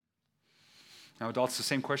Now, adults, the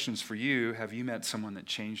same question is for you. Have you met someone that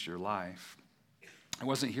changed your life? I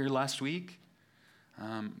wasn't here last week,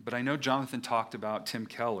 but I know Jonathan talked about Tim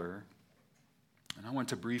Keller, and I want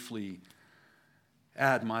to briefly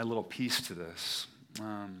add my little piece to this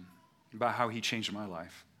about how he changed my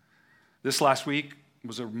life. This last week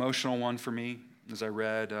was an emotional one for me as I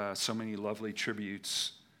read so many lovely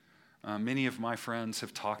tributes. Many of my friends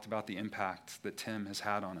have talked about the impact that Tim has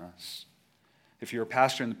had on us. If you're a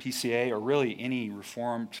pastor in the PCA or really any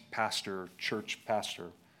Reformed pastor, church pastor,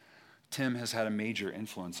 Tim has had a major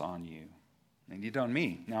influence on you, and you on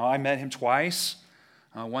me. Now, I met him twice,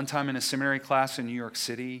 one time in a seminary class in New York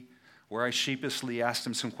City, where I sheepishly asked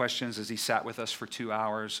him some questions as he sat with us for 2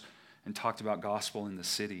 hours and talked about gospel in the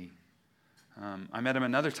city. I met him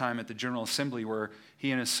another time at the General Assembly where he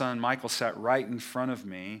and his son Michael sat right in front of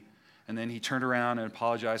me, and then he turned around and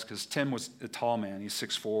apologized because Tim was a tall man. He's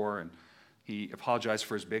 6'4", and he apologized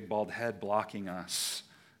for his big bald head blocking us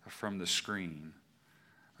from the screen.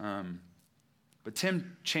 But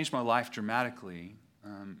Tim changed my life dramatically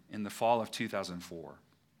in the fall of 2004.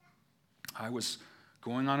 I was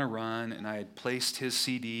going on a run, and I had placed his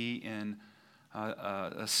CD in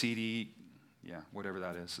a CD, whatever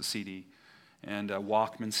that is, a CD, and a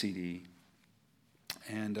Walkman CD.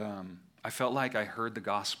 And I felt like I heard the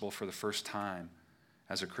gospel for the first time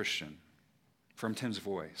as a Christian from Tim's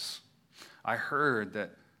voice. I heard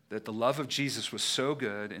that the love of Jesus was so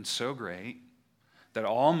good and so great that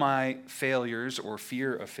all my failures or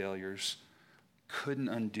fear of failures couldn't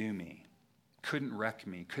undo me, couldn't wreck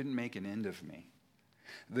me, couldn't make an end of me.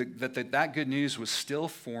 That good news was still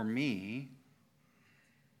for me,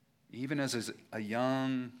 even as a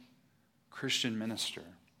young Christian minister.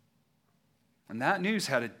 And that news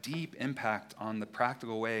had a deep impact on the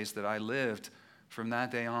practical ways that I lived from that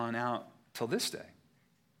day on out till this day.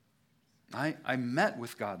 I met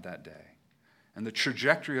with God that day, and the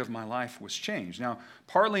trajectory of my life was changed. Now,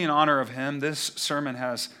 partly in honor of him, this sermon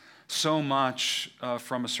has so much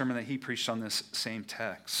from a sermon that he preached on this same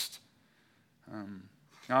text.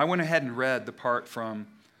 Now, I went ahead and read the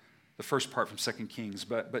first part from 2 Kings,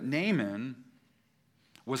 but Naaman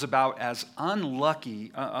was about as unlikely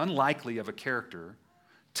of a character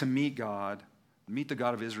to meet the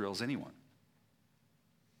God of Israel as anyone.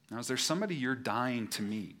 Now, is there somebody you're dying to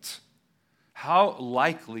meet? How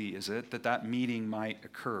likely is it that meeting might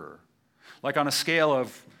occur? Like on a scale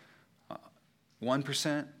of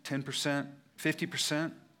 1%, 10%,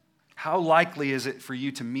 50%? How likely is it for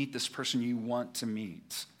you to meet this person you want to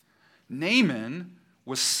meet? Naaman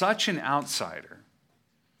was such an outsider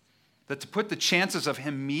that to put the chances of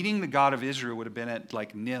him meeting the God of Israel would have been at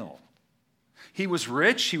like nil. He was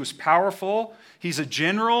rich, he was powerful, he's a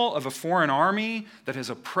general of a foreign army that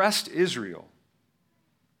has oppressed Israel.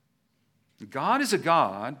 God is a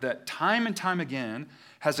God that time and time again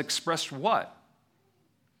has expressed what?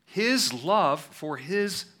 His love for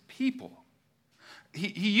his people.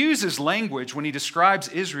 He uses language when he describes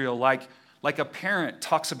Israel like a parent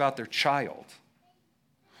talks about their child,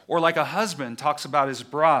 or like a husband talks about his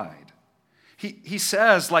bride. He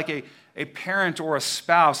says like a parent or a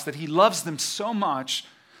spouse that he loves them so much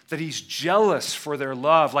that he's jealous for their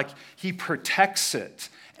love, like he protects it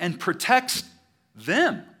and protects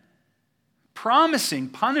them, promising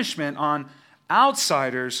punishment on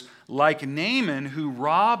outsiders like Naaman who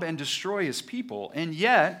rob and destroy his people. And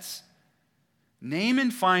yet,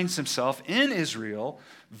 Naaman finds himself in Israel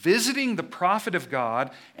visiting the prophet of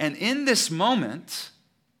God, and in this moment,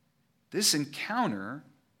 this encounter,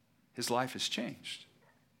 his life has changed.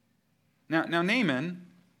 Now Naaman,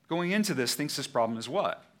 going into this, thinks his problem is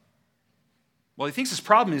what? Well, he thinks his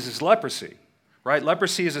problem is his leprosy, right?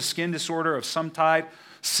 Leprosy is a skin disorder of some type,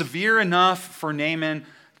 severe enough for Naaman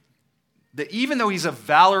that even though he's a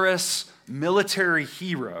valorous military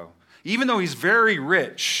hero, even though he's very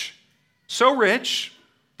rich, so rich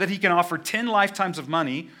that he can offer 10 lifetimes of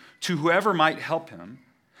money to whoever might help him,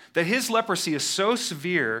 that his leprosy is so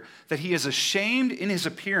severe that he is ashamed in his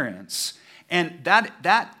appearance, and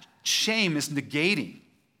that shame is negating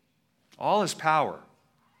all his power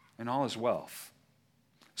and all his wealth.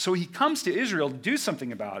 So he comes to Israel to do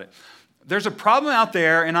something about it. There's a problem out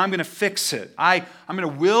there, and I'm going to fix it. I'm going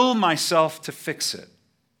to will myself to fix it.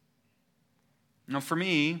 Now, for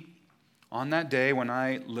me, on that day when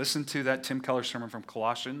I listened to that Tim Keller sermon from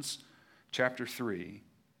Colossians chapter 3,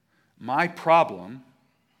 my problem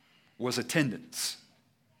was attendance.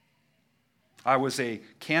 I was a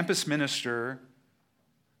campus minister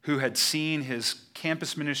who had seen his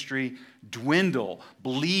campus ministry dwindle,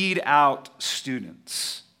 bleed out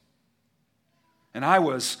students. And I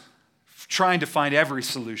was trying to find every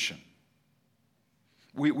solution.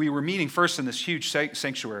 We were meeting first in this huge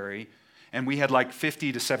sanctuary, and we had like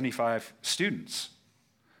 50 to 75 students.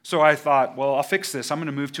 So I thought, well, I'll fix this. I'm going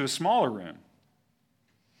to move to a smaller room.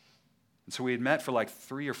 And so we had met for like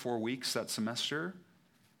 3 or 4 weeks that semester,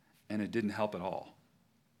 and it didn't help at all.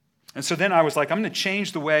 And so then I was like, I'm going to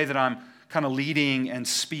change the way that I'm kind of leading and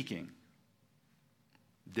speaking.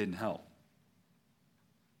 Didn't help.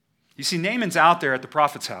 You see, Naaman's out there at the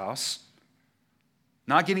prophet's house,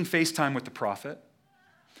 not getting FaceTime with the prophet,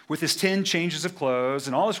 with his 10 changes of clothes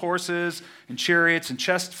and all his horses and chariots and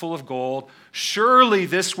chest full of gold. Surely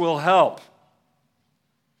this will help.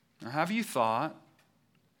 Now, have you thought,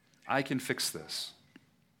 I can fix this?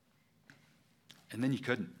 And then you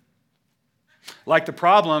couldn't. Like the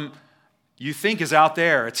problem you think is out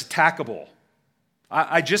there, it's attackable.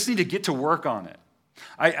 I just need to get to work on it.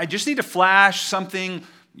 I just need to flash something,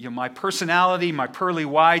 my personality, my pearly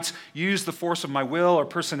whites, use the force of my will or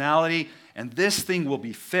personality, and this thing will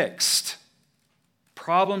be fixed.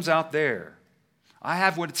 Problems out there. I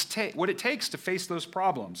have what it takes to face those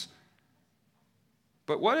problems.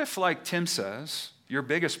 But what if, like Tim says, your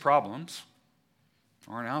biggest problems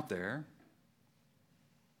aren't out there,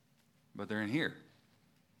 but they're in here?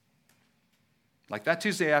 Like that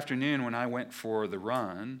Tuesday afternoon when I went for the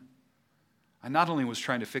run, I not only was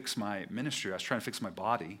trying to fix my ministry, I was trying to fix my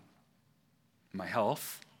body, my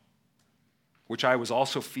health, which I was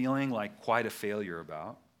also feeling like quite a failure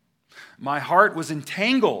about. My heart was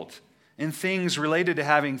entangled in things related to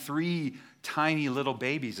having 3 tiny little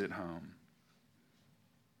babies at home.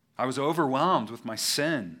 I was overwhelmed with my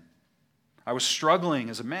sin. I was struggling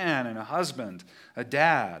as a man and a husband, a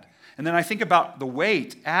dad. And then I think about the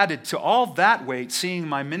weight added to all that weight, seeing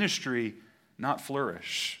my ministry not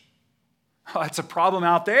flourish. Oh, it's a problem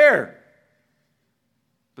out there.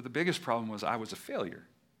 But the biggest problem was I was a failure.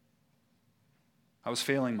 I was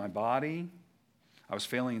failing my body. I was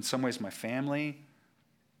failing in some ways my family.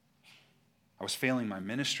 I was failing my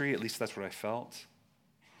ministry, at least that's what I felt.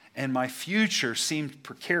 And my future seemed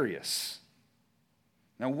precarious.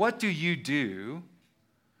 Now, what do you do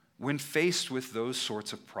when faced with those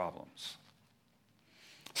sorts of problems?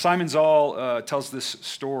 Simon Zoll tells this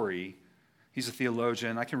story. He's a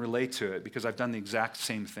theologian. I can relate to it because I've done the exact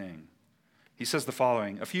same thing. He says the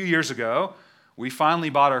following: a few years ago, we finally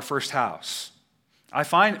bought our first house. I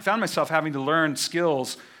found myself having to learn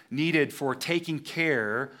skills needed for taking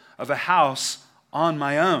care of a house on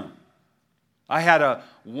my own. I had a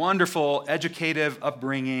wonderful educative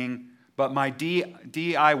upbringing, but my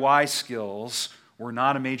DIY skills were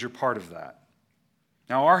not a major part of that.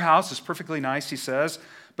 Now, our house is perfectly nice, he says,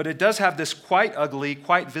 but it does have this quite ugly,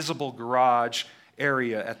 quite visible garage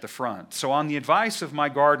area at the front. So on the advice of my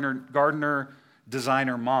gardener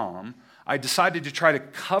designer mom, I decided to try to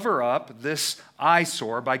cover up this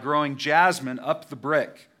eyesore by growing jasmine up the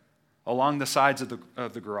brick along the sides of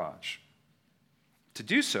the garage. To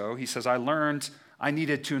do so, he says, I learned I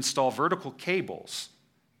needed to install vertical cables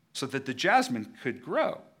so that the jasmine could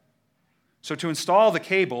grow. So to install the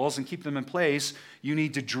cables and keep them in place, you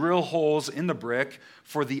need to drill holes in the brick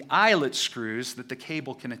for the eyelet screws that the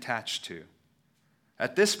cable can attach to.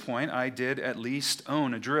 At this point, I did at least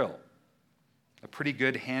own a drill, a pretty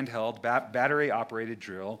good handheld battery-operated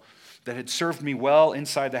drill that had served me well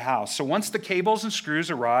inside the house. So once the cables and screws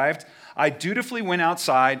arrived, I dutifully went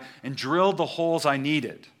outside and drilled the holes I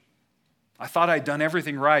needed. I thought I'd done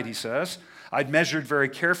everything right, he says. I'd measured very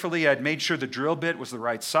carefully. I'd made sure the drill bit was the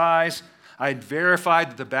right size. I had verified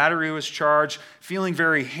that the battery was charged. Feeling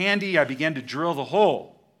very handy, I began to drill the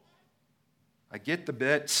hole. I get the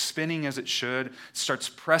bit spinning as it should. It starts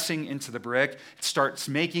pressing into the brick. It starts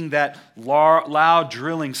making that loud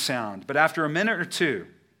drilling sound. But after a minute or two,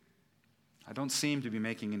 I don't seem to be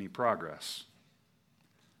making any progress.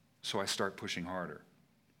 So I start pushing harder.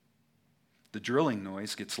 The drilling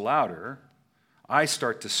noise gets louder. I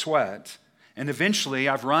start to sweat. And eventually,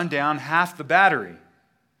 I've run down half the battery.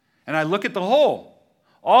 And I look at the hole.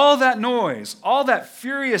 All that noise, all that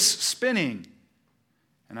furious spinning.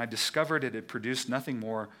 And I discovered it had produced nothing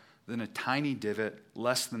more than a tiny divot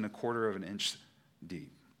less than 1/4 of an inch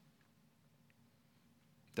deep.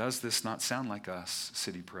 Does this not sound like us,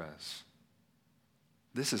 City Pres?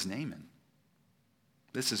 This is Naaman.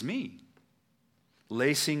 This is me.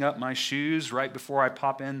 Lacing up my shoes right before I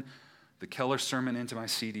pop in the Keller sermon into my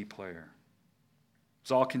CD player.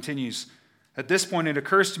 Zoll continues, at this point, it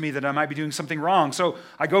occurs to me that I might be doing something wrong. So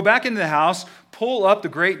I go back into the house, pull up the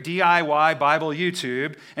great DIY Bible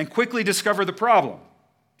YouTube, and quickly discover the problem.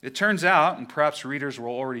 It turns out, and perhaps readers will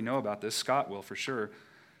already know about this, Scott will for sure,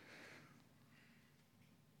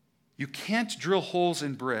 you can't drill holes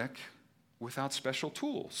in brick without special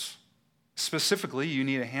tools. Specifically, you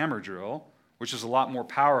need a hammer drill, which is a lot more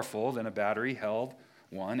powerful than a battery-held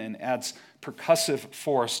one and adds percussive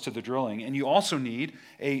force to the drilling. And you also need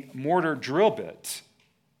a mortar drill bit,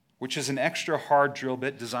 which is an extra hard drill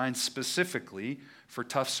bit designed specifically for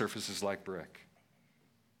tough surfaces like brick.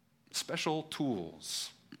 Special tools.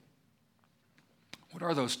 What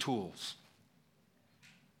are those tools?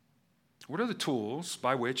 What are the tools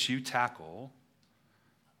by which you tackle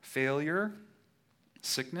failure,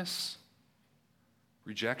 sickness,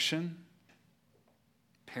 rejection,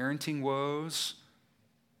 parenting woes,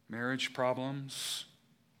 marriage problems,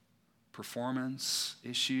 performance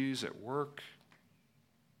issues at work?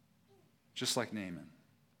 Just like Naaman.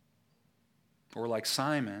 Or like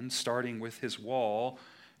Simon, starting with his wall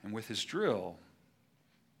and with his drill.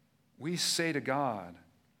 We say to God,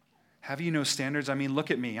 have you no standards? I mean, look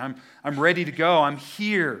at me. I'm ready to go. I'm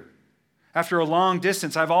here. After a long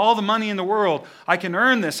distance, I have all the money in the world. I can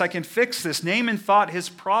earn this. I can fix this. Naaman thought his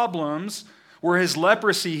problems were his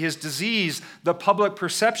leprosy, his disease, the public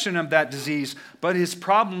perception of that disease, but his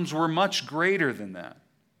problems were much greater than that.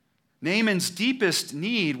 Naaman's deepest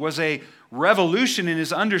need was a revolution in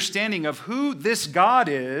his understanding of who this God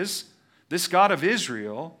is, this God of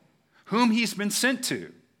Israel, whom he's been sent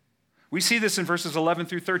to. We see this in verses 11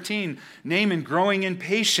 through 13. Naaman growing in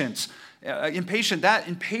patience. That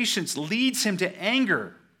impatience leads him to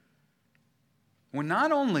anger. When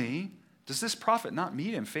not only does this prophet not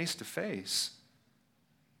meet him face to face,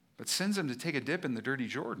 but sends him to take a dip in the dirty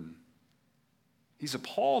Jordan. He's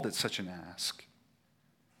appalled at such an ask.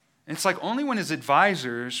 And it's like only when his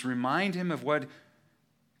advisors remind him of what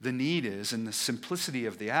the need is and the simplicity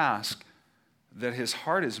of the ask that his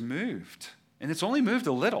heart is moved. And it's only moved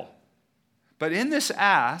a little. But in this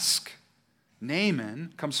ask,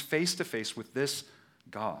 Naaman comes face to face with this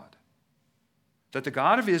God. That the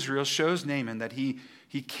God of Israel shows Naaman that he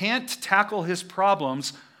can't tackle his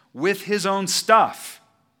problems with his own stuff.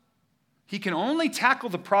 He can only tackle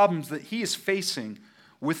the problems that he is facing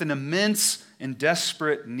with an immense and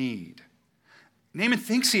desperate need. Naaman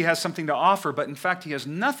thinks he has something to offer, but in fact he has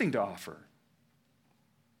nothing to offer.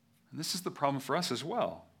 And this is the problem for us as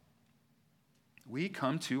well. We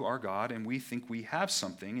come to our God and we think we have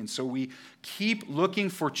something, and so we keep looking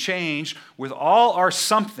for change with all our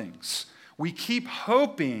somethings. We keep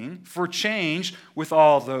hoping for change with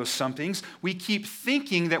all those somethings. We keep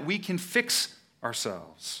thinking that we can fix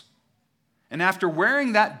ourselves. And after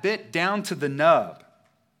wearing that bit down to the nub,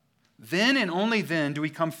 then and only then do we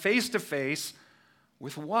come face to face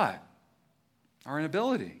with what? Our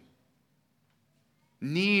inability.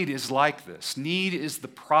 Need is like this. Need is the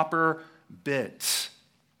proper bit.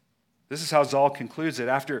 This is how Zoll concludes it.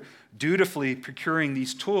 After dutifully procuring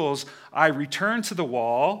these tools, I return to the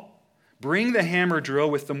wall, bring the hammer drill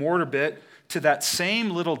with the mortar bit to that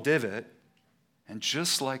same little divot, and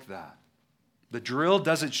just like that, the drill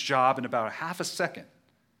does its job in about a half a second.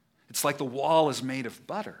 It's like the wall is made of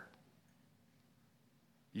butter.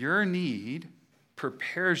 Your need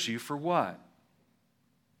prepares you for what?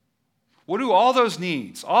 What do all those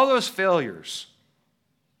needs, all those failures,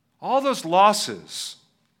 all those losses,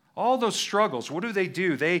 all those struggles, what do?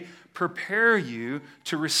 They prepare you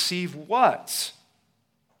to receive what?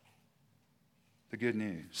 The good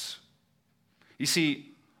news. You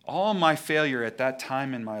see, all my failure at that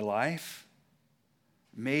time in my life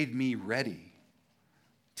made me ready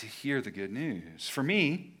to hear the good news. For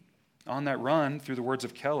me, on that run through the words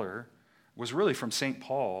of Keller, was really from St.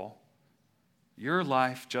 Paul. Your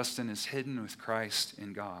life, Justin, is hidden with Christ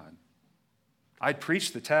in God. I'd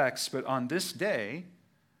preached the text, but on this day,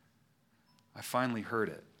 I finally heard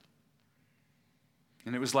it.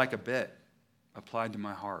 And it was like a bit applied to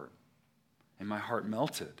my heart. And my heart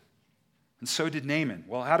melted. And so did Naaman.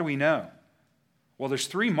 Well, how do we know? Well, there's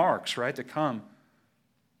 3 marks, right, that come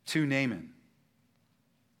to Naaman.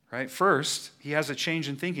 Right? First, he has a change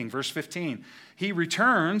in thinking. Verse 15. He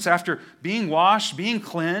returns after being washed, being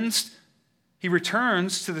cleansed. He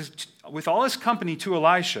returns with all his company to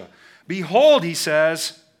Elisha. Behold, he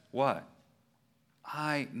says, what?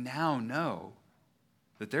 I now know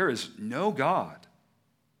that there is no God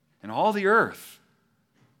in all the earth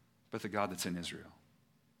but the God that's in Israel.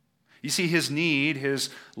 You see, his need, his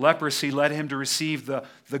leprosy led him to receive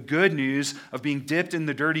the good news of being dipped in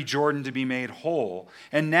the dirty Jordan to be made whole.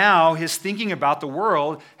 And now his thinking about the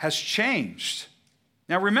world has changed.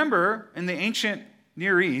 Now remember, in the ancient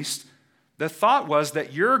Near East, the thought was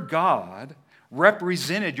that your God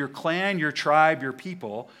represented your clan, your tribe, your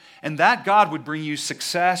people, and that God would bring you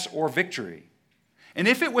success or victory. And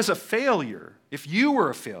if it was a failure, if you were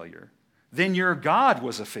a failure, then your God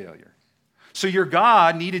was a failure. So your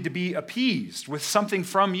God needed to be appeased with something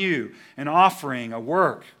from you, an offering, a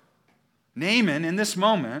work. Naaman, in this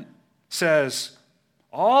moment, says,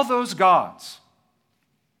 all those gods,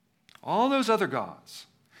 all those other gods,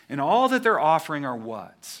 and all that they're offering are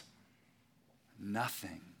what?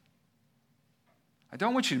 Nothing. I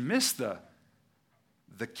don't want you to miss the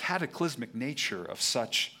cataclysmic nature of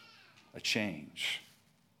such a change.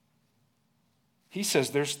 He says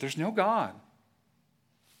there's no God.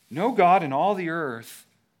 No God in all the earth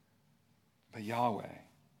but Yahweh.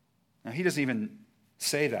 Now, he doesn't even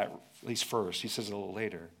say that, at least first. He says it a little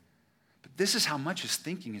later. But this is how much his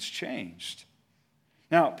thinking has changed.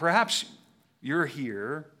 Now, perhaps you're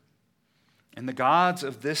here, and the gods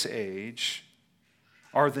of this age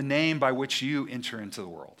are the name by which you enter into the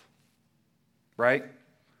world. Right?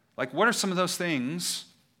 Like, what are some of those things?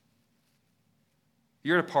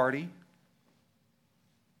 You're at a party.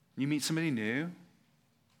 You meet somebody new,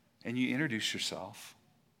 and you introduce yourself.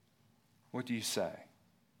 What do you say?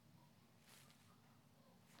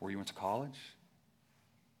 Where you went to college?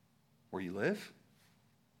 Where you live?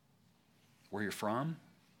 Where you're from?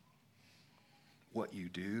 What you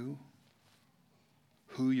do?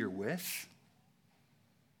 Who you're with?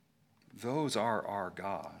 Those are our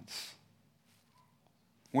gods.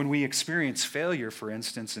 When we experience failure, for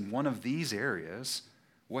instance, in one of these areas,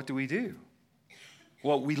 what do?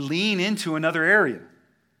 Well, we lean into another area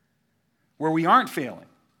where we aren't failing.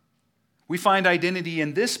 We find identity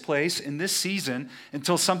in this place, in this season,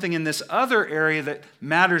 until something in this other area that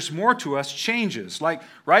matters more to us changes. Like,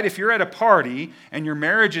 right, if you're at a party and your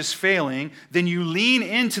marriage is failing, then you lean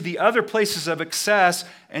into the other places of excess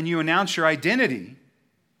and you announce your identity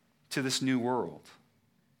to this new world.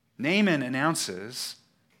 Naaman announces,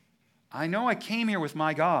 I know I came here with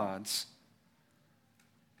my gods,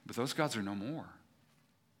 but those gods are no more.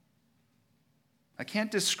 I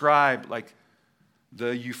can't describe like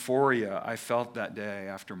the euphoria I felt that day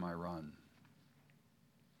after my run.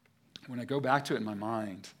 When I go back to it in my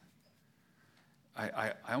mind,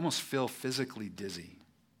 I almost feel physically dizzy.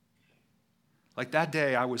 Like that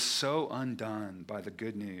day, I was so undone by the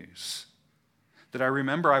good news that I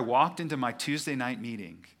remember I walked into my Tuesday night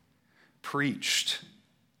meeting, preached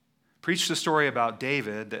a story about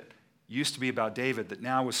David that used to be about David that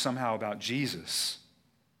now was somehow about Jesus,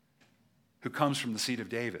 who comes from the seed of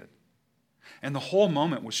David. And the whole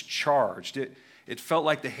moment was charged. It felt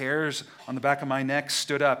like the hairs on the back of my neck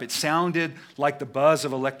stood up. It sounded like the buzz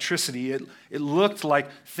of electricity. It looked like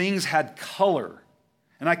things had color.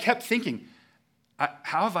 And I kept thinking,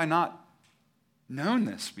 how have I not known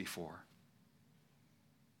this before?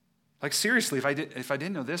 Like seriously, if I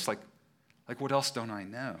didn't know this, like what else don't I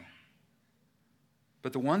know?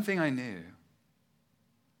 But the one thing I knew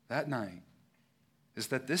that night is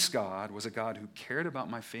that this God was a God who cared about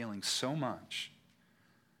my failings so much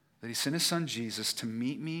that he sent his son Jesus to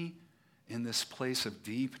meet me in this place of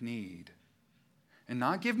deep need and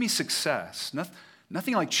not give me success.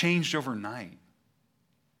 Nothing like changed overnight,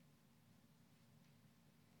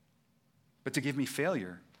 but to give me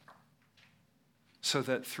failure so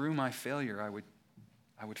that through my failure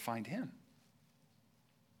I would find him.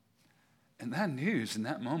 And that news in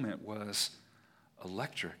that moment was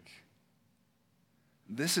electric.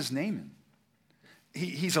 This is Naaman.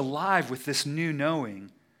 He's alive with this new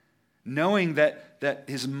knowing that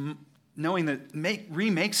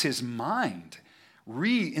remakes his mind,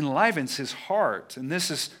 re-enlivens his heart. And this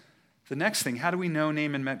is the next thing. How do we know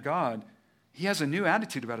Naaman met God? He has a new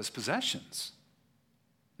attitude about his possessions.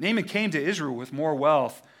 Naaman came to Israel with more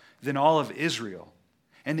wealth than all of Israel.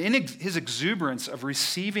 And in his exuberance of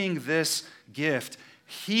receiving this gift,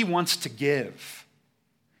 he wants to give.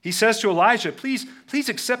 He says to Elijah, please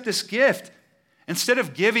accept this gift. Instead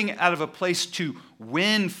of giving out of a place to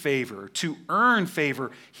win favor, to earn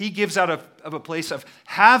favor, he gives out of a place of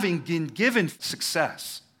having been given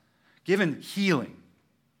success, given healing.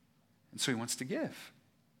 And so he wants to give.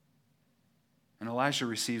 And Elijah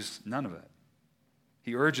receives none of it.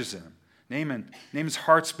 He urges him. Naaman's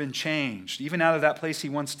heart's been changed. Even out of that place he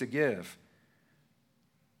wants to give.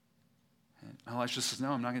 And Elijah says,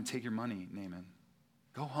 no, I'm not going to take your money, Naaman.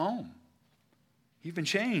 Go home. You've been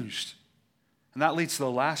changed. And that leads to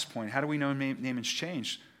the last point. How do we know Naaman's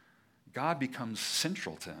changed? God becomes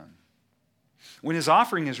central to him. When his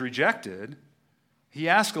offering is rejected, he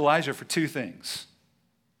asks Elijah for two things.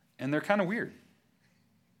 And they're kind of weird.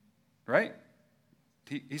 Right?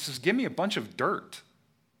 He says, give me a bunch of dirt.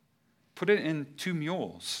 Put it in 2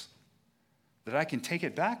 mules that I can take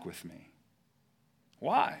it back with me.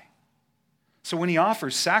 Why? So when he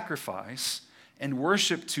offers sacrifice and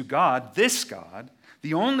worship to God, this God,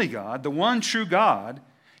 the only God, the one true God,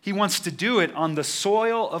 He wants to do it on the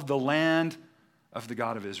soil of the land of the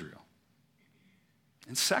God of Israel.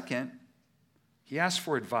 And second, he asks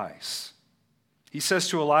for advice. He says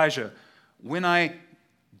to Elijah, when I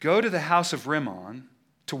go to the house of Rimmon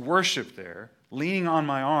to worship there, leaning on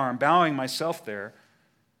my arm, bowing myself there,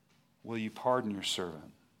 will you pardon your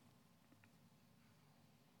servant?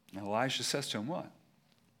 And Elijah says to him, what?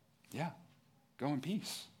 Yeah, go in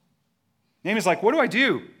peace. Naaman's like, what do I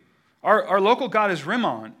do? Our local god is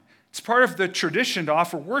Rimmon. It's part of the tradition to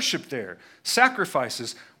offer worship there,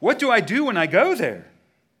 sacrifices. What do I do when I go there?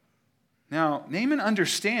 Now, Naaman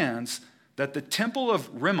understands that the temple of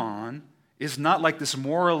Rimmon is not like this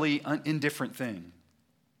morally indifferent thing.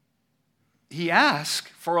 He asks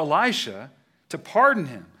for Elisha to pardon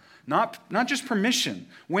him, not just permission.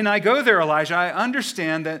 When I go there, Elijah, I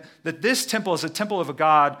understand that this temple is a temple of a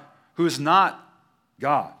God who is not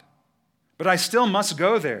God. But I still must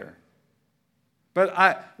go there.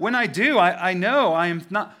 But when I do, I know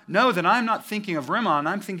that I'm not thinking of Rimmon,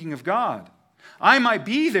 I'm thinking of God. I might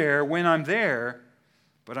be there when I'm there,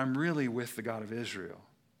 but I'm really with the God of Israel.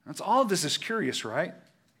 All of this is curious, right?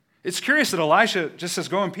 It's curious that Elisha just says,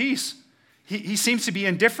 go in peace. He seems to be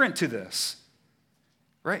indifferent to this,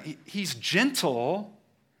 right? He's gentle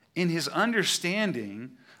in his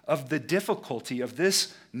understanding of the difficulty of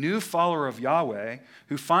this new follower of Yahweh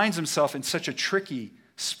who finds himself in such a tricky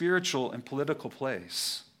spiritual and political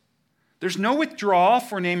place. There's no withdrawal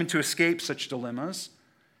for Naaman to escape such dilemmas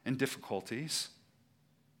and difficulties,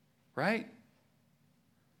 right?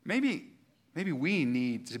 Maybe we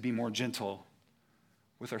need to be more gentle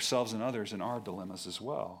with ourselves and others in our dilemmas as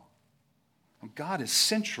well. God is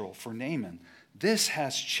central for Naaman. This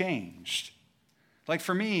has changed. Like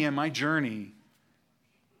for me in my journey,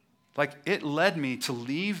 like it led me to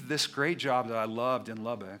leave this great job that I loved in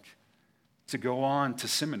Lubbock to go on to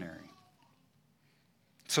seminary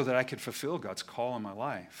so that I could fulfill God's call in my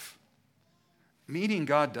life. Meeting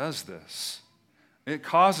God does this. It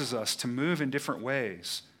causes us to move in different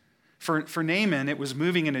ways. For Naaman, it was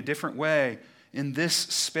moving in a different way in this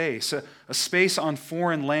space, a space on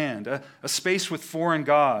foreign land, a space with foreign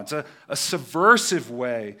gods, a subversive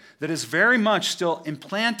way that is very much still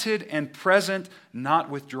implanted and present, not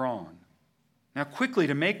withdrawn. Now, quickly,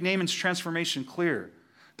 to make Naaman's transformation clear,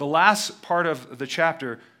 the last part of the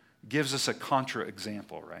chapter gives us a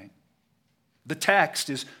contra-example, right? The text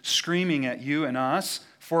is screaming at you and us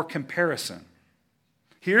for comparison.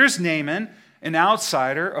 Here's Naaman, an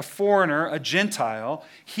outsider, a foreigner, a Gentile.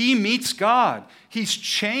 He meets God. He's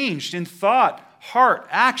changed in thought, heart,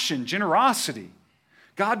 action, generosity.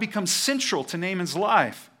 God becomes central to Naaman's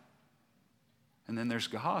life. And then there's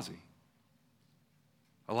Gehazi,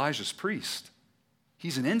 Elijah's priest.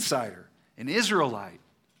 He's an insider, an Israelite,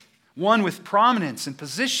 one with prominence and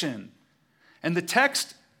position. And the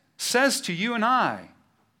text says to you and I,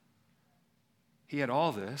 he had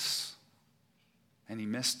all this, and he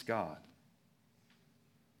missed God.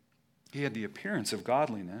 He had the appearance of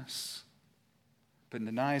godliness, but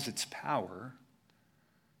denies its power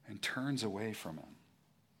and turns away from him.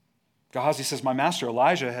 Gehazi says, my master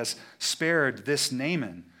Elijah has spared this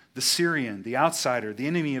Naaman, the Syrian, the outsider, the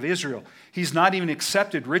enemy of Israel. He's not even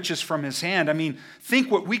accepted riches from his hand. I mean,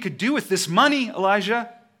 think what we could do with this money,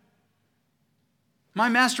 Elijah. My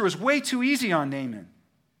master was way too easy on Naaman.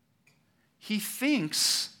 He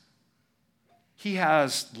thinks he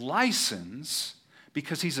has license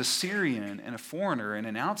because he's a Syrian and a foreigner and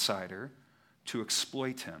an outsider to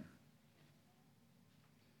exploit him.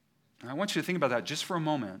 And I want you to think about that just for a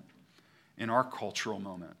moment in our cultural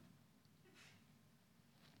moment.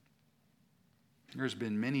 There's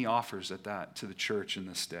been many offers at that to the church in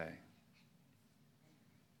this day.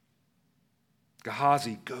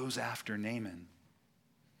 Gehazi goes after Naaman.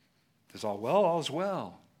 Says, all is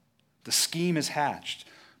well. The scheme is hatched.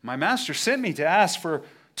 My master sent me to ask for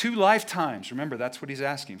 2 lifetimes. Remember, that's what he's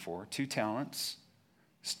asking for. 2 talents.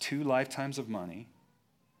 It's 2 lifetimes of money.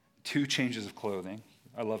 2 changes of clothing.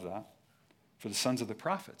 I love that. For the sons of the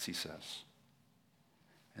prophets, he says.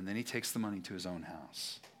 And then he takes the money to his own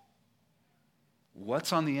house.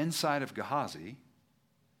 What's on the inside of Gehazi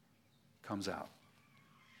comes out.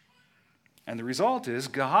 And the result is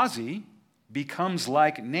Gehazi becomes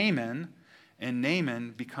like Naaman, and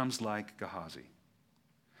Naaman becomes like Gehazi.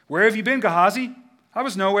 Where have you been, Gehazi? I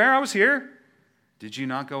was nowhere. I was here. Did you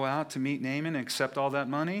not go out to meet Naaman and accept all that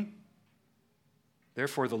money?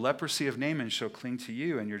 Therefore, the leprosy of Naaman shall cling to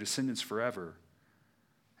you and your descendants forever.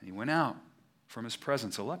 And he went out from his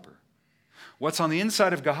presence a leper. What's on the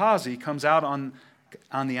inside of Gehazi comes out on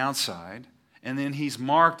the outside, and then he's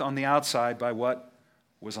marked on the outside by what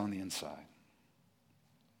was on the inside.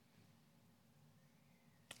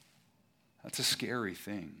 That's a scary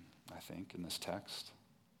thing, I think, in this text.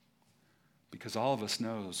 Because all of us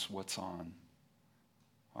knows what's on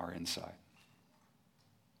our inside.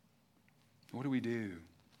 What do we do?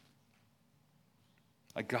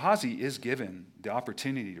 Like Gehazi is given the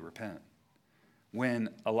opportunity to repent. When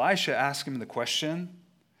Elisha asked him the question,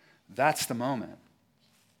 that's the moment.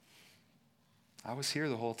 I was here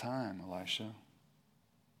the whole time, Elisha.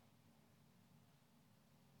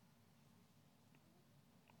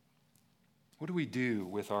 What do we do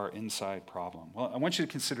with our inside problem? Well, I want you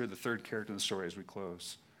to consider the third character in the story as we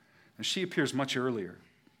close. And she appears much earlier.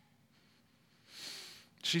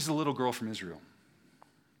 She's a little girl from Israel.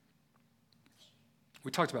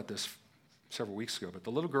 We talked about this several weeks ago, but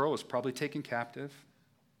the little girl was probably taken captive.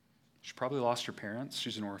 She probably lost her parents.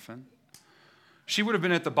 She's an orphan. She would have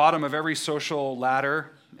been at the bottom of every social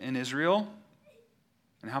ladder in Israel,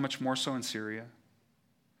 and how much more so in Syria.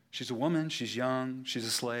 She's a woman, she's young, she's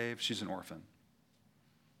a slave, she's an orphan.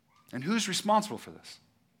 And who's responsible for this?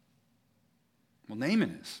 Well,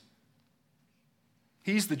 Naaman is.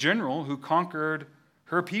 He's the general who conquered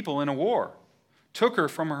her people in a war, took her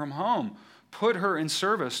from her home, put her in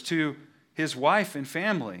service to his wife and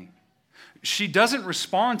family. She doesn't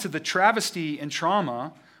respond to the travesty and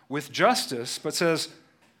trauma with justice, but says,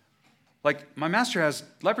 like, my master has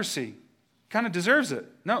leprosy, kind of deserves it.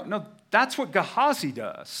 No, that's what Gehazi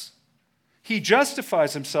does. He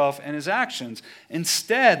justifies himself and his actions.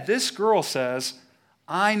 Instead, this girl says,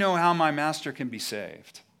 I know how my master can be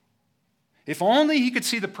saved. If only he could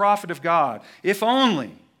see the prophet of God. If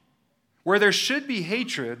only. Where there should be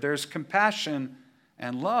hatred, there's compassion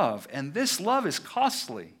and love. And this love is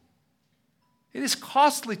costly. It is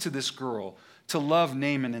costly to this girl to love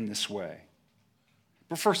Naaman in this way.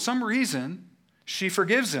 But for some reason, she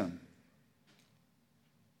forgives him.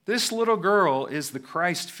 This little girl is the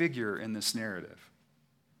Christ figure in this narrative.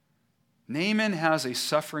 Naaman has a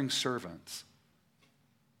suffering servant.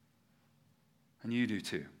 And you do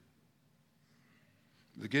too.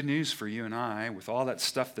 The good news for you and I, with all that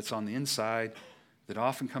stuff that's on the inside that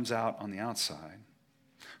often comes out on the outside,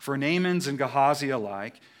 for Naaman's and Gehazi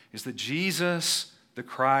alike, is that Jesus, the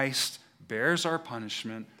Christ, bears our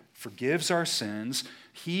punishment, forgives our sins.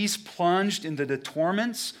 He's plunged into the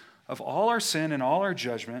torments of all our sin and all our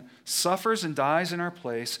judgment, suffers and dies in our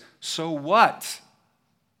place. So what?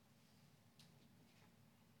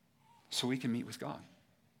 So we can meet with God.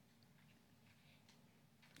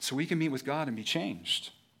 So we can meet with God and be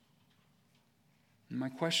changed. And my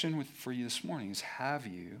question for you this morning is, have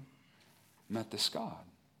you met this God?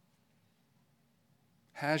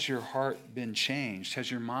 Has your heart been changed? Has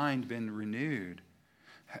your mind been renewed?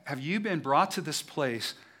 Have you been brought to this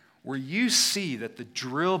place where you see that the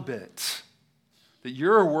drill bit that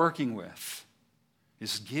you're working with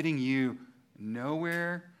is getting you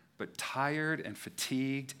nowhere but tired and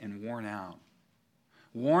fatigued and worn out,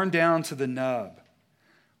 worn down to the nub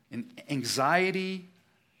in anxiety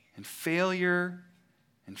and failure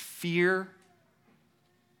and fear?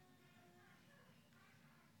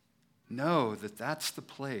 Know that that's the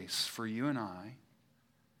place for you and I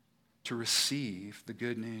to receive the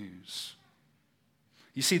good news.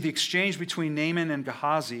 You see, the exchange between Naaman and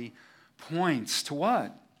Gehazi points to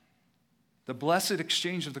what? The blessed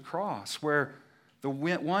exchange of the cross, where the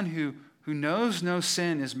one who knows no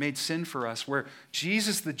sin is made sin for us, where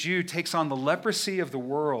Jesus the Jew takes on the leprosy of the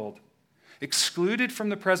world, excluded from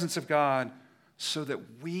the presence of God, so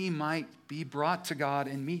that we might be brought to God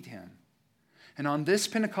and meet him. And on this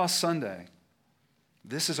Pentecost Sunday,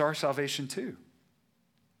 this is our salvation too.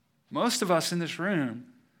 Most of us in this room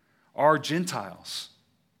are Gentiles,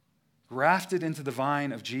 grafted into the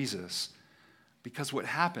vine of Jesus, because what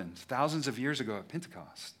happened thousands of years ago at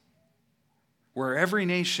Pentecost, where every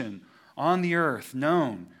nation on the earth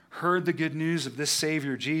known heard the good news of this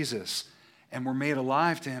Savior Jesus and were made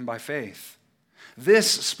alive to him by faith. This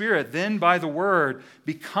Spirit then by the Word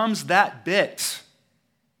becomes that bit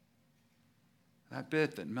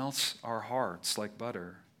that melts our hearts like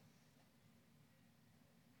butter.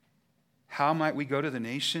 How might we go to the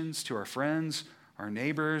nations, to our friends, our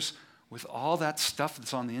neighbors, with all that stuff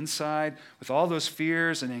that's on the inside, with all those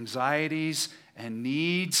fears and anxieties and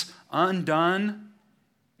needs undone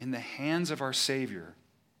in the hands of our Savior,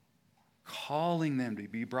 calling them to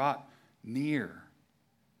be brought near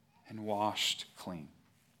and washed clean?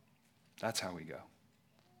 That's how we go.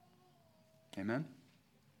 Amen?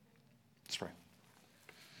 Let's pray.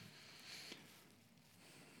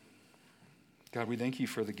 God, we thank you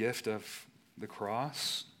for the gift of the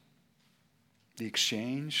cross, the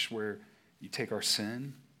exchange where you take our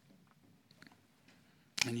sin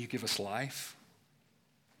and you give us life.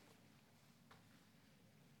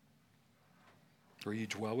 where you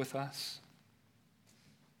dwell with us.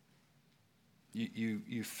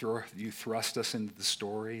 You thrust us into the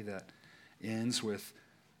story that ends with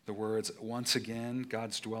the words, once again,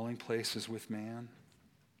 God's dwelling place is with man.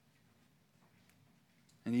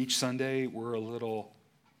 And each Sunday, we're a little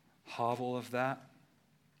hovel of that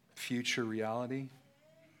future reality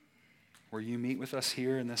where you meet with us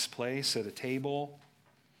here in this place at a table,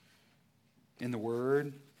 in the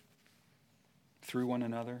Word, through one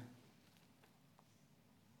another.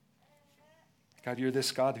 God, you're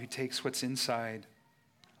this God who takes what's inside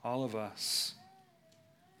all of us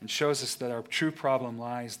and shows us that our true problem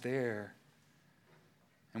lies there.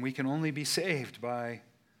 And we can only be saved by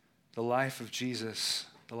the life of Jesus,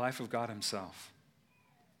 the life of God himself.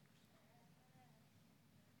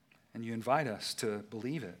 And you invite us to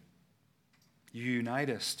believe it. You unite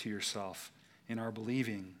us to yourself in our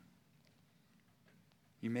believing.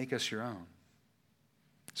 You make us your own.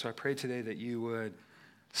 So I pray today that you would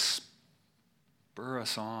spur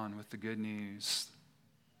us on with the good news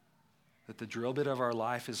that the drill bit of our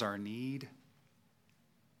life is our need,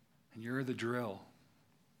 and you're the drill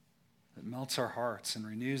that melts our hearts and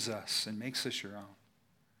renews us and makes us your own.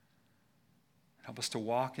 Help us to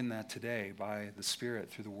walk in that today by the Spirit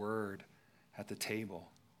through the Word at the table.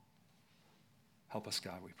 Help us,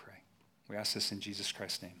 God, we pray. We ask this in Jesus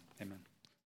Christ's name. Amen.